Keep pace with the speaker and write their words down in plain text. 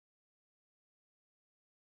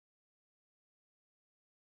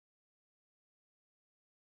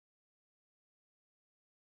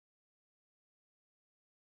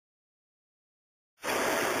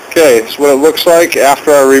Okay, this is what it looks like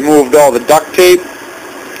after I removed all the duct tape.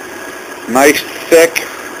 Nice, thick.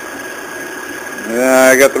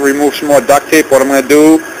 I got to remove some more duct tape. What I'm going to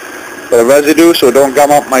do for the residue so it don't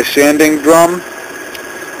gum up my sanding drum,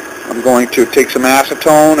 I'm going to take some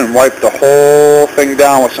acetone and wipe the whole thing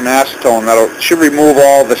down with some acetone. Should remove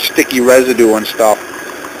all the sticky residue and stuff.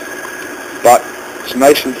 But it's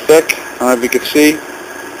nice and thick. I don't know if you can see.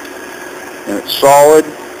 And it's solid.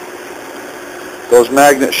 Those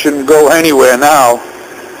magnets shouldn't go anywhere now.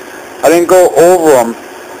 I didn't go over them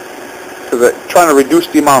because I'm trying to reduce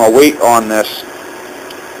the amount of weight on this.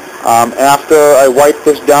 After I wipe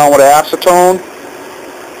this down with acetone,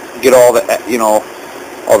 get all the,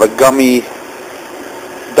 all the gummy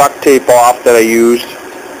duct tape off that I used,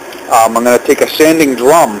 I'm going to take a sanding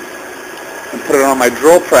drum and put it on my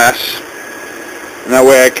drill press, and that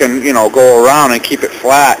way I can, go around and keep it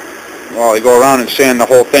flat. Well, I go around and sand the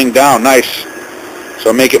whole thing down nice,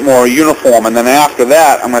 so make it more uniform. And then after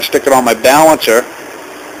that, I'm going to stick it on my balancer.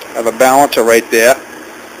 I have a balancer right there.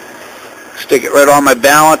 Stick it right on my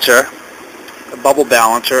balancer, the bubble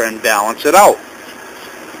balancer, and balance it out.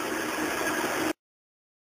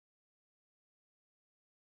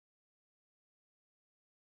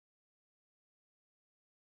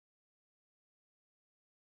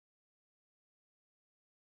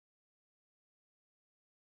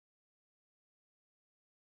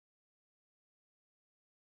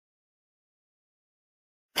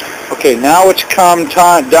 Okay, now it's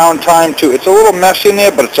down time to, it's a little messy in there,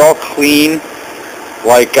 but it's all clean.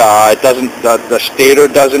 Like, it doesn't, the stator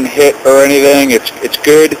doesn't hit or anything. It's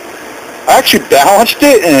good. I actually balanced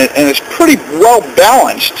it, and it's pretty well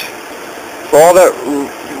balanced for all that,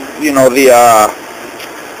 the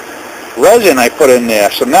resin I put in there.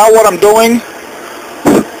 So now what I'm doing,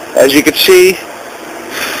 as you can see,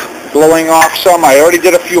 blowing off some. I already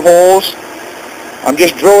did a few holes. I'm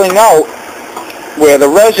just drilling out where the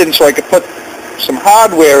resin, so I could put some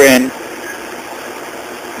hardware in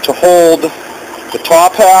to hold the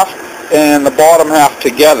top half and the bottom half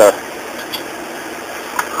together.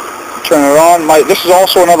 Turn it on. This is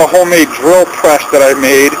also another homemade drill press that I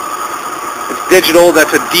made. It's digital.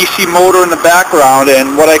 That's a DC motor in the background,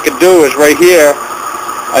 and what I could do is right here,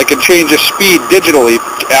 I can change the speed digitally.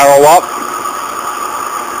 Arrow up,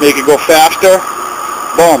 make it go faster.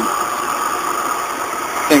 Boom.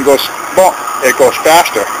 Thing goes boom. It goes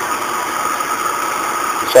faster.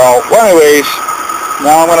 So, well, anyways,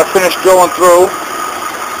 now I'm going to finish drilling through.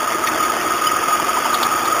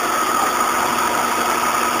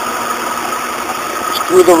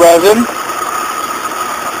 Through the resin.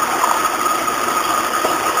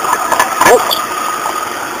 Oops.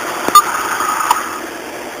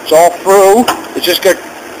 It's all through. It just got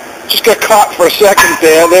caught for a second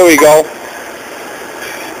there. There we go.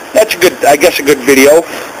 That's I guess a good video.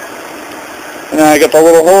 And then I got the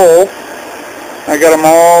little hole. I got them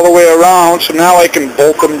all the way around, so now I can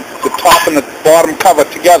bolt them, the top and the bottom cover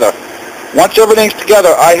together. Once everything's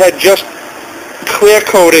together, I had just clear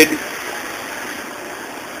coated.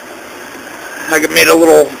 I made a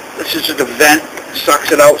little, this is just a vent,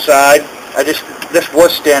 sucks it outside. This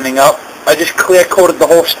was standing up. I just clear coated the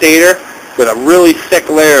whole stator with a really thick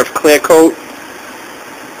layer of clear coat.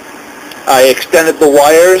 I extended the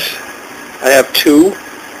wires. I have 2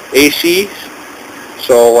 ACs.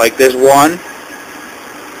 So like there's 1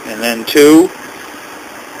 and then 2.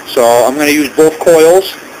 So I'm going to use both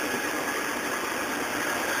coils.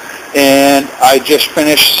 And I just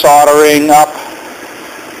finished soldering up.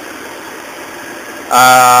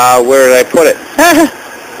 Where did I put it?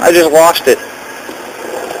 I just lost it.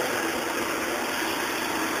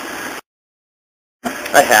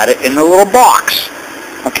 I had it in the little box.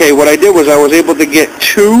 Okay, what I did was I was able to get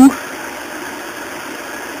 2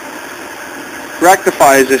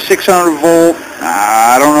 rectifiers. They're 600 volt.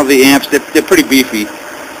 I don't know the amps. They're pretty beefy,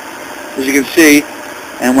 as you can see.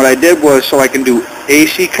 And what I did was, so I can do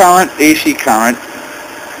AC current, AC current.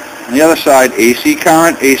 On the other side, AC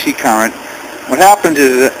current, AC current. What happens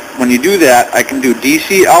is that when you do that, I can do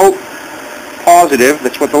DC out positive.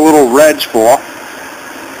 That's what the little red's for.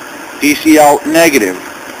 DC out negative.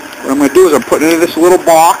 What I'm going to do is I'm putting it in this little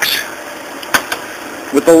box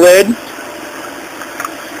with the lid,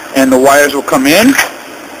 and the wires will come in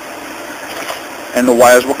and the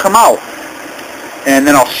wires will come out, and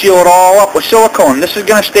then I'll seal it all up with silicone. This is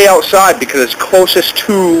going to stay outside because it's closest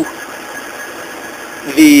to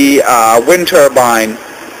the wind turbine,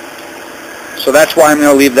 so that's why I'm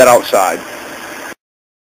going to leave that outside.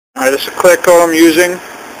 Alright, this is a clear coat I'm using.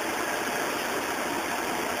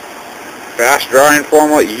 Fast drying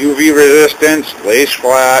formula, UV resistance, lays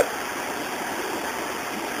flat.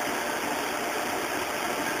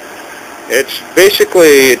 It's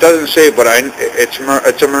basically, it doesn't say, but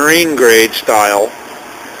it's a marine grade style.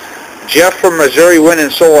 Jeff from Missouri Wind and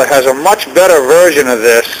Solar has a much better version of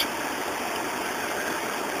this.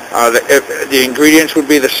 The ingredients would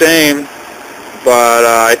be the same, but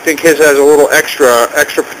I think his has a little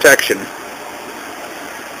extra protection.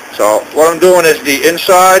 So what I'm doing is the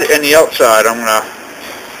inside and the outside. I'm going to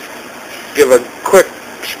give a quick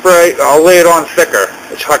spray. I'll lay it on thicker.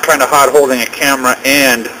 It's kind of hard holding a camera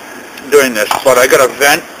and doing this, but I got a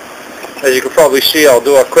vent. As you can probably see, I'll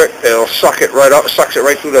do a quick, it'll suck it right up, sucks it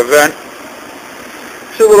right through the vent.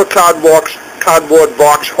 It's a little cardboard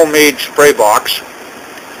box, homemade spray box.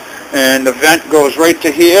 And the vent goes right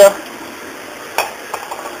to here,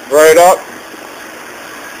 right up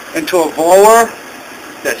into a blower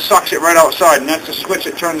that sucks it right outside, and that's the switch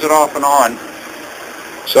that turns it off and on.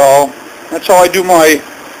 So that's how I do my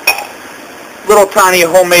little tiny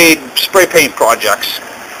homemade spray paint projects.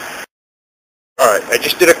 Alright, I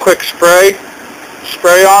just did a quick spray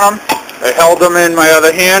on them. I held them in my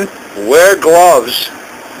other hand. Wear gloves.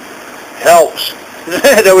 Helps.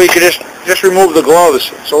 That way you can just remove the gloves.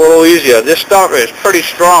 It's a little easier. This stuff is pretty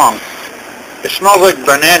strong. It smells like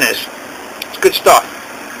bananas. It's good stuff.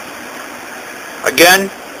 Again,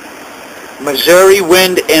 Missouri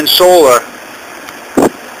Wind and Solar.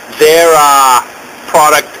 Their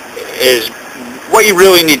product is what you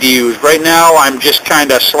really need to use. Right now I'm just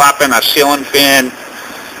kind of slapping a ceiling fan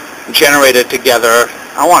generator together.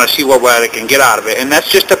 I want to see what I can get out of it, and that's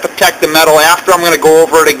just to protect the metal. After, I'm going to go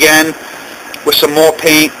over it again with some more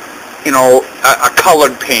paint, you know, a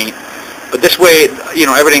colored paint, but this way, you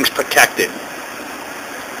know, everything's protected.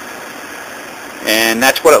 And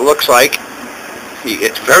that's what it looks like.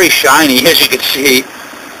 It's very shiny, as you can see.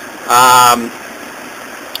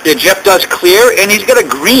 Yeah, Jeff does clear, and he's got a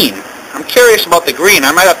green. I'm curious about the green.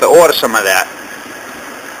 I might have to order some of that.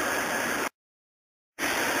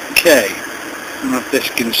 Okay. I don't know if this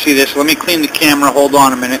can see this. Let me clean the camera. Hold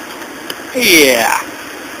on a minute. Yeah.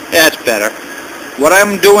 That's better. What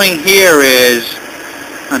I'm doing here is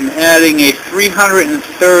I'm adding a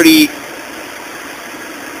 330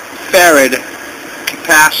 farad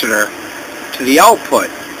capacitor to the output.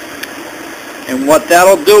 And what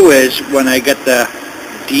that'll do is when I get the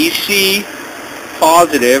DC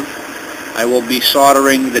positive, I will be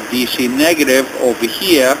soldering the DC negative over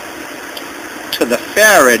here to the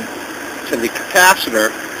farad, to the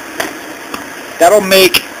capacitor. That'll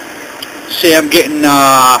make, say I'm getting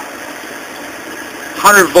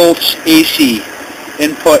 100 volts AC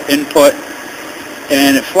input, and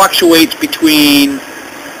it fluctuates between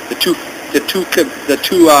the two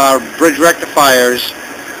bridge rectifiers.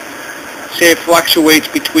 Say it fluctuates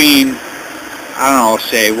between, I don't know,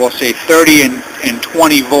 we'll say 30 and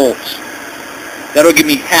 20 volts. That'll give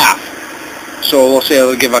me half. So we'll say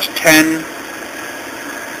it'll give us 10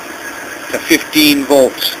 to 15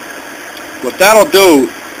 volts. What that'll do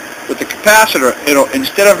with the capacitor, it'll,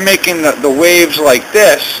 instead of making the waves like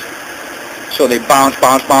this, so they bounce,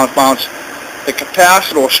 the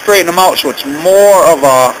capacitor will straighten them out so it's more of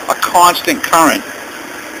a constant current.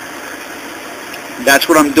 That's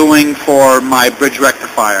what I'm doing for my bridge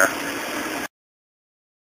rectifier.